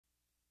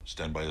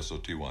Stand by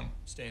SOT1.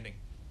 Standing.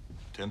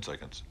 10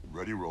 seconds.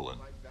 Ready, rollin'.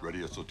 Ready,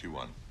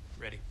 SOT1.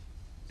 Ready.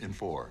 In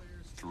 4,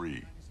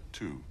 3,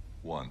 2,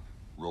 1.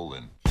 Roll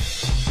in.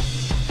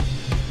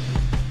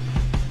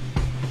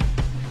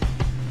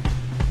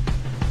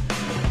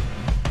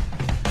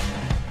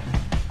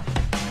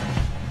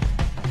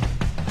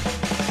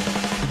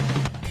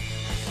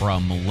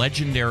 From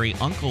legendary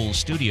Uncle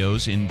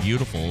Studios in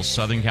beautiful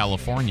Southern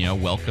California,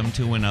 welcome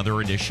to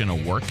another edition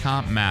of Work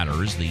Comp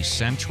Matters, the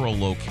central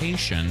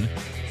location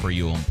for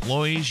you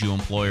employees, you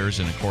employers,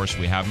 and of course,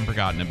 we haven't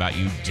forgotten about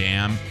you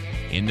damn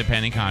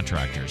independent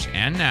contractors.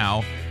 And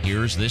now,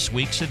 here's this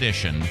week's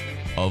edition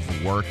of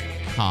Work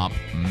Comp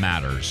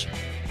Matters.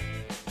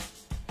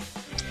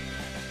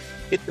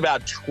 It's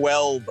about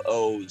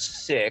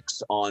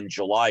 12:06 on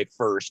July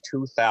 1st,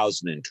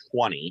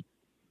 2020.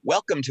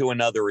 Welcome to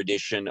another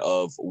edition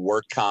of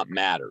Work Comp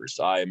Matters.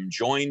 I'm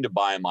joined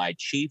by my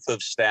chief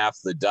of staff,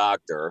 the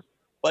doctor,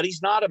 but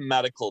he's not a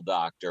medical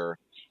doctor,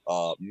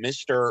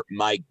 Mr.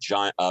 Mike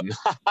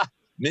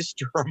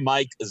Mr.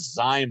 Mike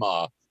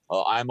Zyma.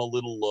 I'm a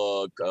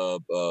little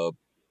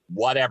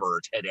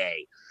whatever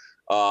today.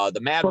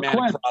 The madman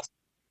across,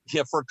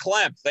 for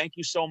Clem. Thank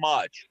you so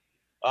much.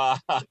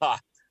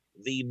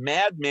 The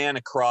madman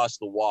across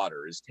the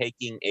water is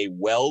taking a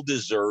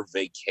well-deserved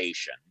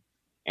vacation.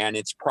 And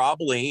it's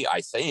probably, I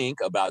think,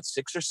 about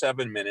 6 or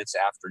 7 minutes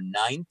after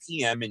 9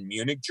 p.m. in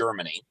Munich,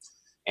 Germany.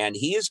 And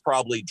he is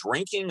probably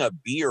drinking a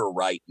beer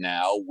right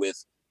now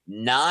with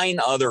 9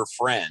 other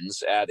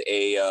friends at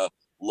a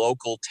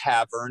local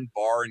tavern,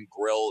 bar, and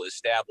grill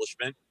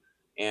establishment.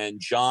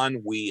 And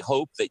John, we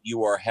hope that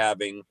you are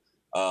having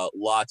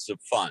lots of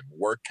fun.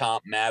 Work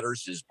Comp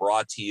Matters is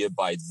brought to you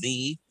by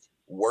the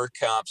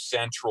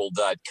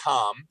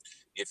workcompcentral.com.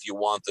 If you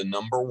want the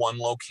 #1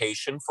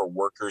 location for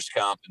workers'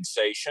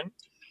 compensation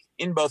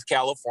in both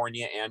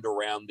California and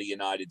around the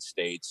United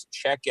States,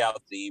 check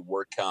out the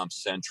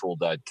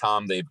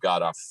workcompcentral.com. They've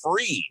got a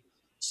free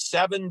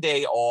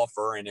 7-day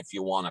offer, and if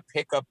you want to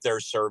pick up their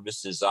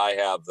services, I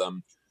have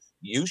them.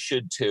 You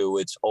should too.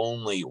 It's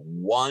only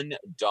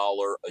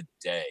 $1 a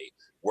day.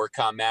 Work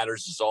Comp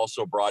Matters is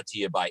also brought to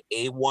you by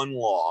A1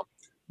 Law,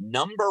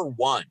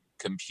 #1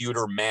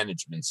 computer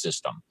management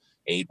system,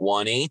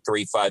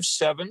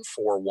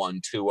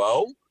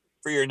 818-357-4120.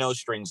 For your no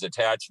strings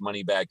attached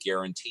money-back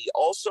guarantee.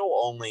 Also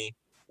only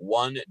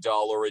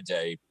 $1 a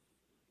day.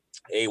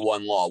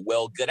 A1 Law.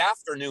 Well, good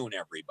afternoon,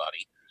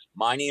 everybody.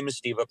 My name is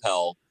Steve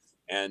Appell,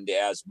 and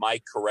as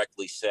Mike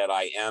correctly said,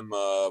 I am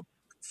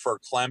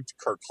verklempt,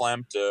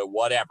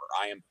 whatever.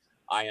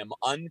 I am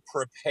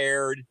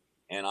unprepared,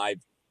 and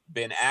I've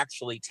been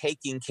actually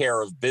taking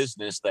care of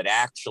business that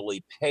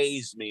actually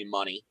pays me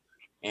money.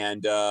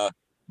 And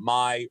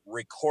my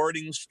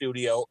recording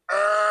studio,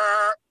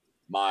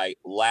 my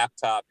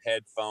laptop,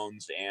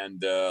 headphones,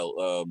 and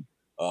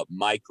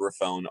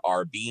microphone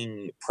are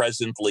being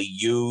presently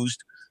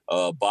used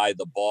by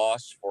the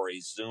boss for a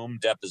Zoom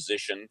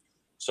deposition.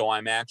 So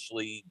I'm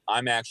actually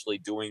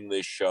doing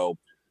this show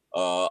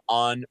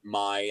on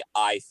my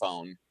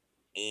iPhone.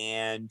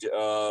 And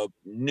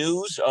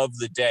news of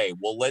the day.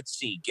 Well, let's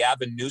see.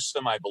 Gavin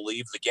Newsom, I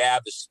believe the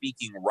Gav is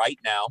speaking right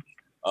now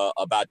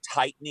about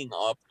tightening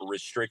up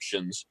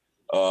restrictions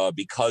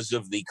because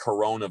of the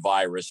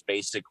coronavirus.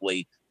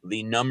 Basically,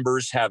 the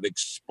numbers have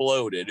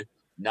exploded,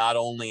 not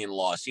only in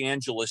Los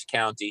Angeles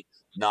County,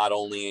 not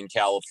only in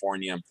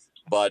California,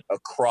 but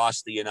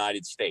across the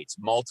United States.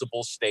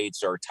 Multiple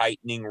states are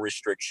tightening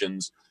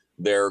restrictions.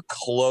 They're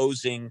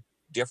closing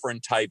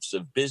different types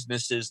of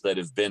businesses that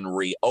have been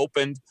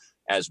reopened,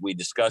 as we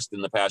discussed in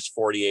the past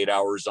 48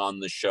 hours on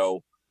the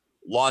show.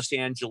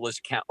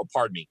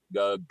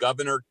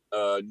 Governor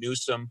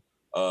Newsom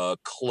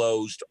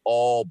closed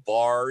all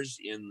bars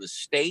in the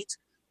state.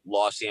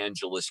 Los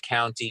Angeles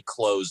County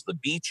closed the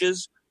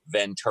beaches.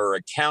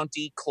 Ventura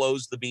County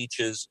closed the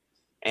beaches.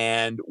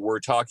 And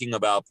we're talking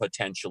about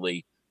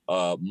potentially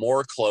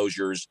more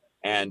closures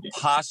and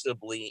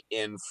possibly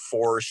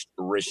enforced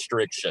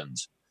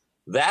restrictions.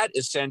 That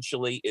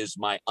essentially is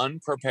my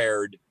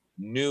unprepared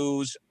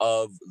news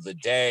of the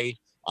day.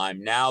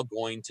 I'm now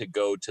going to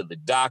go to the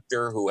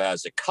doctor, who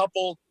has a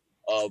couple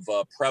of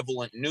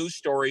prevalent news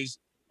stories,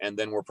 and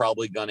then we're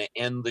probably going to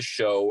end the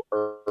show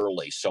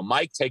early. So,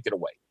 Mike, take it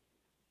away.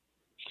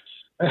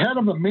 Ahead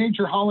of a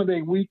major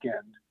holiday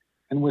weekend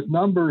and with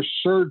numbers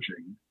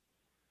surging,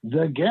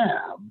 the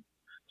Gav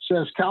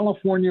says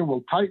California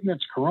will tighten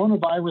its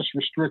coronavirus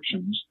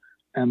restrictions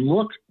and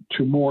look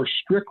to more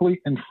strictly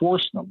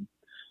enforce them,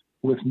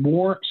 with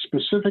more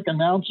specific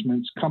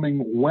announcements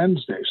coming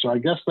Wednesday. So I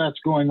guess that's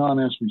going on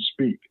as we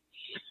speak.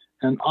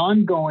 An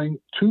ongoing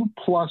 2+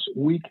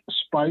 week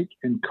spike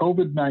in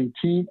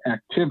COVID-19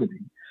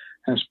 activity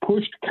has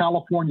pushed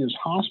California's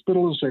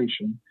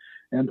hospitalization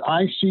and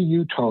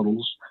ICU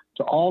totals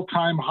to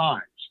all-time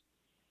highs.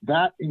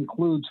 That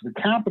includes the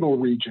capital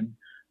region,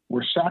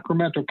 where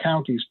Sacramento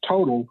County's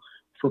total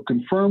for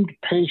confirmed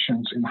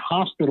patients in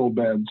hospital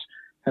beds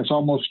has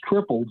almost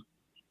tripled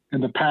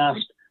in the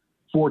past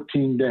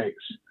 14 days.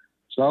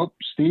 So,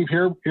 Steve,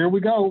 here we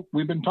go.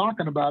 We've been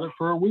talking about it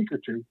for a week or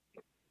two.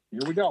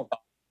 Here we go.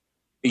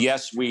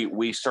 Yes,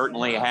 we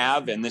certainly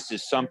have, and this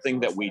is something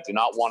that we do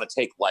not want to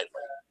take lightly.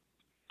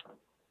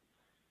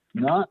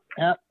 Not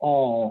at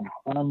all.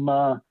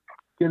 I'm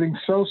getting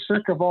so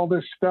sick of all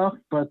this stuff,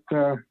 but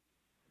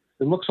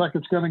it looks like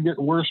it's going to get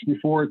worse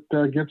before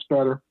it gets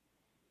better.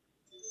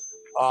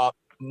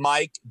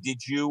 Mike,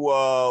 did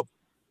you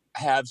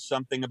have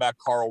something about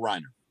Carl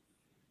Reiner?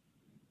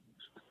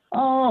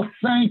 Oh,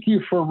 thank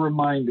you for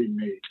reminding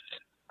me.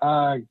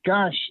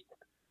 Gosh,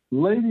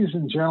 ladies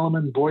and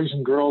gentlemen, boys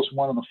and girls,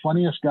 one of the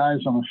funniest guys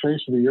on the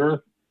face of the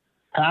earth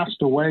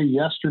passed away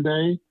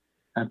yesterday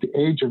at the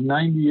age of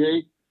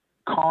 98,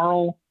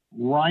 Carl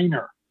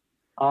Reiner.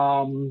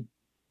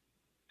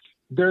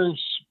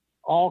 There's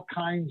all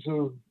kinds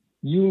of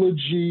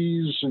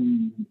eulogies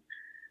and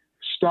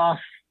stuff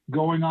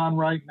going on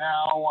right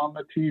now on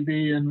the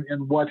TV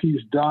and what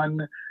he's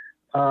done,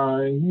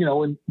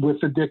 with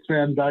the Dick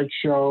Van Dyke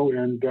Show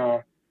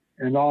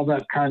and all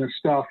that kind of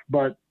stuff.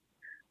 But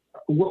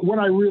what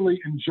I really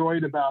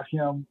enjoyed about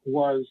him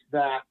was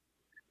that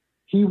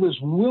he was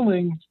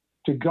willing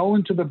to go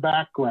into the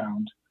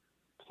background,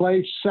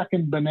 play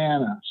second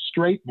banana,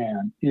 straight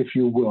man, if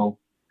you will.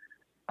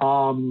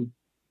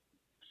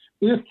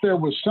 If there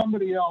was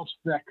somebody else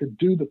that could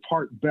do the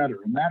part better,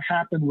 and that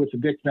happened with the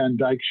Dick Van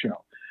Dyke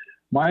Show.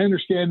 My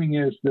understanding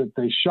is that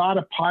they shot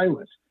a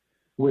pilot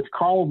with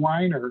Carl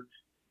Reiner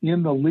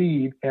in the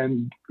lead,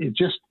 and it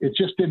just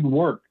didn't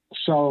work.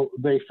 So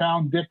they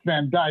found Dick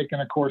Van Dyke,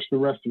 and of course the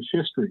rest is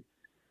history.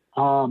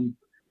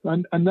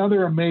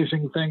 Another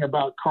amazing thing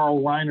about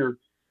Carl Reiner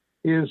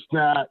is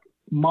that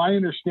my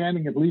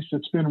understanding, at least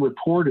it's been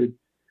reported,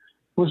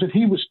 was that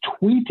he was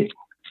tweeting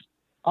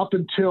up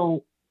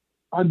until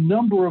a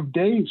number of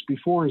days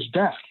before his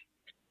death.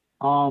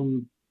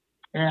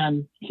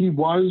 And he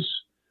was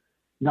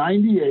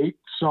 98,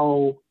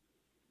 so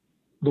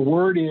the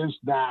word is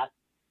that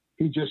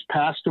he just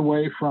passed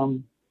away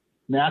from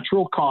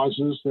natural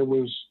causes. There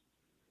was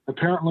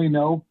apparently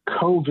no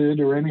COVID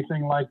or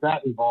anything like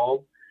that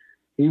involved.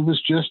 He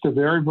was just a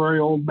very, very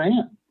old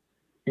man.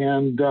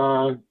 And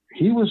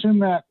he was in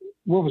that,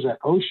 what was that,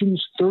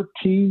 Ocean's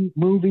 13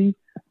 movie?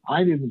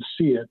 I didn't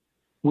see it,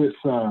 with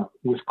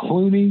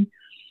Clooney.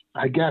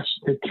 I guess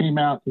it came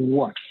out,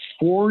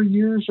 4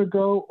 years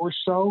ago or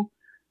so?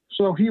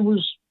 So he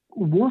was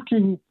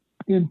working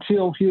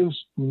until his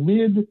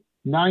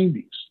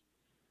mid-90s.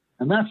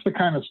 And that's the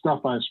kind of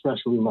stuff I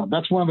especially love.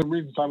 That's one of the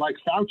reasons I like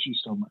Fauci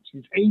so much.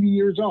 He's 80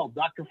 years old,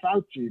 Dr.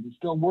 Fauci, and he's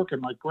still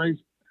working like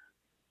crazy.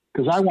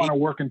 Because I want to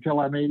work until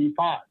I'm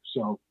 85.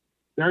 So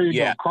there you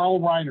go. Carl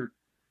Reiner,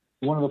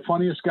 one of the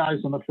funniest guys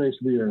on the face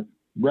of the earth.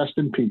 Rest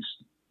in peace.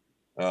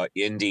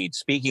 Indeed.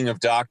 Speaking of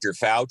Dr.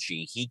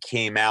 Fauci, he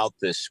came out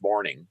this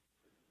morning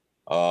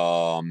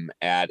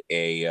at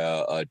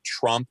a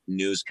Trump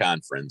news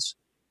conference,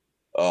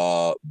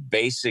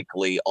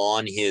 basically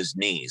on his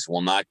knees.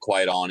 Well, not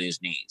quite on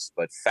his knees,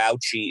 but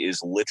Fauci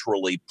is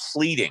literally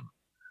pleading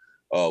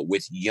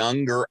with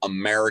younger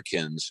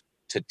Americans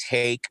to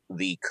take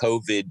the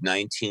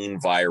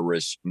COVID-19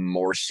 virus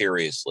more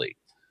seriously,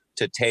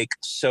 to take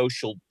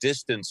social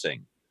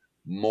distancing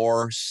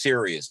more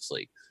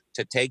seriously,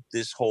 to take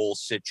this whole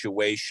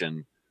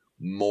situation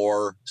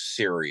more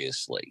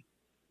seriously.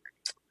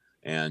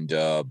 And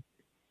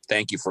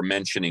thank you for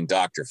mentioning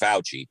Dr.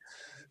 Fauci.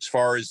 As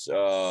far as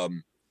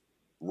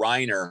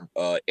Reiner,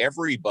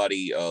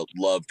 everybody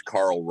loved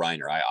Carl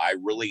Reiner. I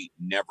really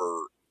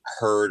never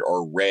heard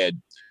or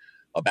read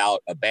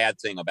about a bad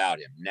thing about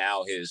him.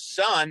 Now, his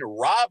son,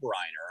 Rob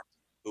Reiner,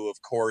 who,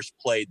 of course,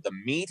 played the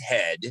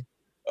meathead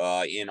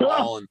in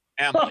All in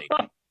the Family,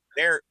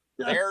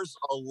 there's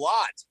a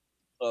lot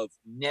of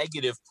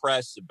negative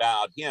press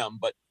about him,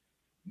 but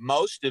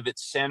most of it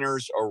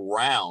centers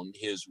around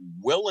his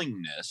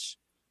willingness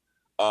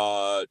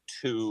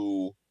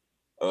to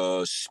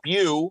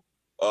spew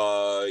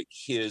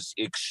his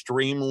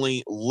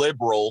extremely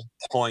liberal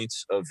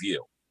points of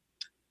view.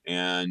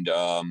 And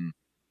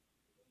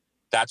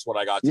that's what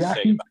I got to say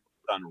about his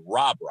son,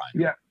 Rob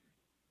Reiner.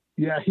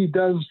 Yeah, he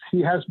does.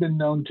 He has been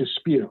known to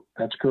spew.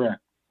 That's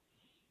correct.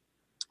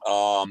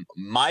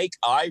 Mike,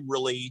 I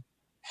really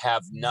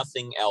have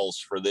nothing else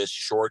for this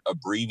short,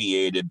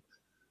 abbreviated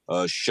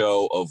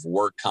show of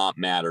Work Comp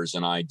Matters,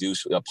 and I do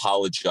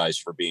apologize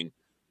for being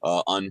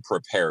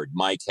unprepared.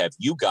 Mike, have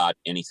you got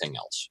anything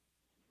else?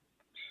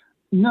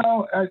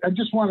 No, I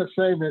just want to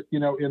say that,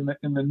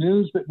 in the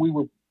news that we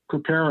were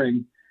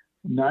preparing,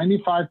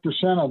 95%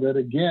 of it,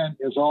 again,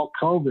 is all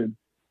COVID.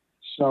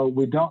 So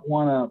we don't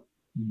want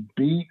to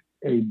beat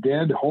a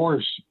dead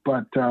horse,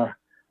 but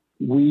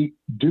we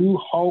do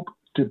hope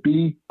to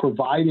be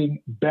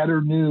providing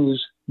better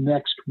news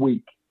next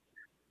week.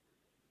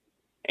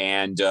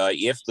 And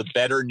if the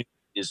better news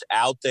is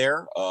out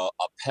there,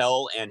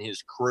 Appell and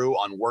his crew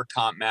on Work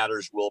Comp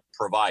Matters will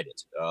provide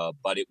it.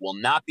 But it will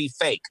not be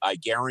fake. I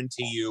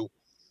guarantee you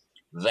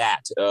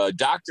that.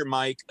 Dr.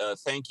 Mike,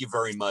 thank you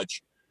very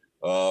much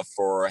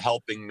for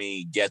helping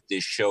me get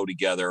this show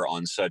together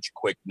on such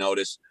quick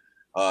notice.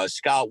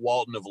 Scott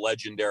Walton of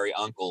Legendary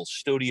Uncle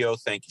Studio,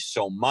 thank you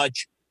so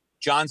much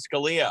John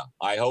Scalia,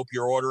 I hope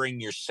you're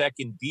ordering your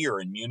second beer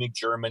in Munich,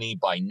 Germany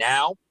by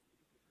now.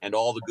 And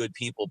all the good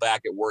people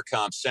back at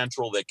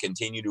WorkCompCentral that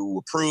continue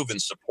to approve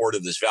and support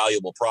of this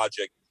valuable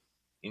project,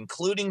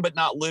 including but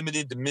not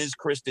limited to Ms.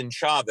 Kristen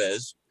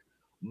Chavez.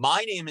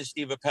 My name is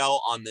Steve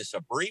Appell on this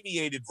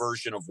abbreviated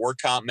version of Work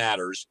Comp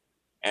Matters,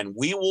 and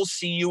we will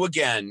see you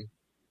again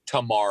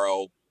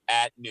tomorrow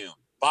at noon.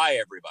 Bye,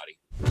 everybody.